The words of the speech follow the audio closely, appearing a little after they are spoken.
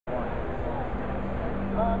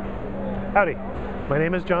Howdy, my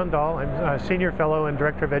name is John Dahl. I'm a Senior Fellow and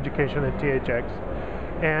Director of Education at THX.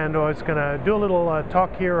 And I was going to do a little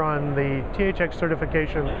talk here on the Thx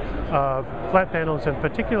Certification of flat panels, and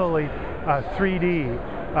particularly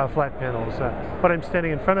 3D flat panels. What I'm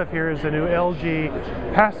standing in front of here is the new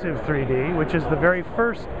LG Passive 3D, which is the very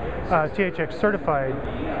first Thx certified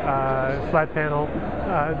flat panel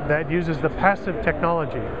that uses the passive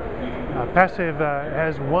technology. Passive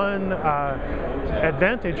has one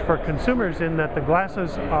advantage for consumers in that the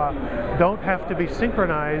glasses don't have to be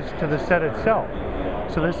synchronized to the set itself.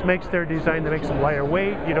 So this makes their design that makes them lighter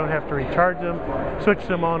weight. You don't have to recharge them, switch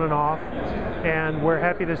them on and off. And we're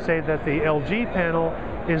happy to say that the LG panel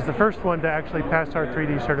is the first one to actually pass our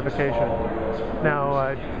 3D certification.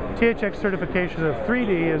 Now, Thx certification of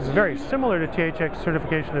 3D is very similar to Thx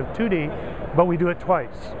certification of 2D, but we do it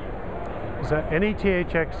twice. So any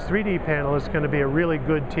Thx 3D panel is going to be a really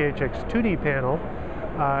good Thx 2D panel.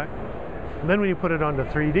 And then when you put it onto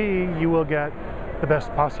 3D, you will get the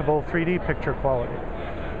best possible 3D picture quality.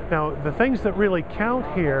 Now, the things that really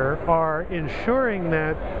count here are ensuring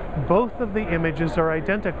that both of the images are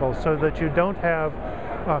identical so that you don't have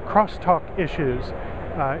crosstalk issues.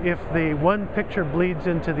 If the one picture bleeds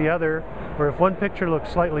into the other, or if one picture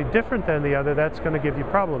looks slightly different than the other, that's going to give you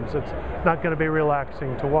problems. It's not going to be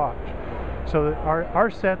relaxing to watch. So our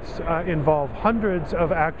sets involve hundreds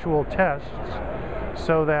of actual tests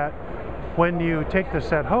so that when you take the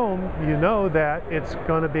set home, you know that it's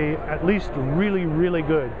going to be at least really, really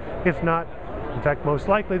good, if not, in fact, most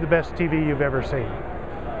likely the best TV you've ever seen.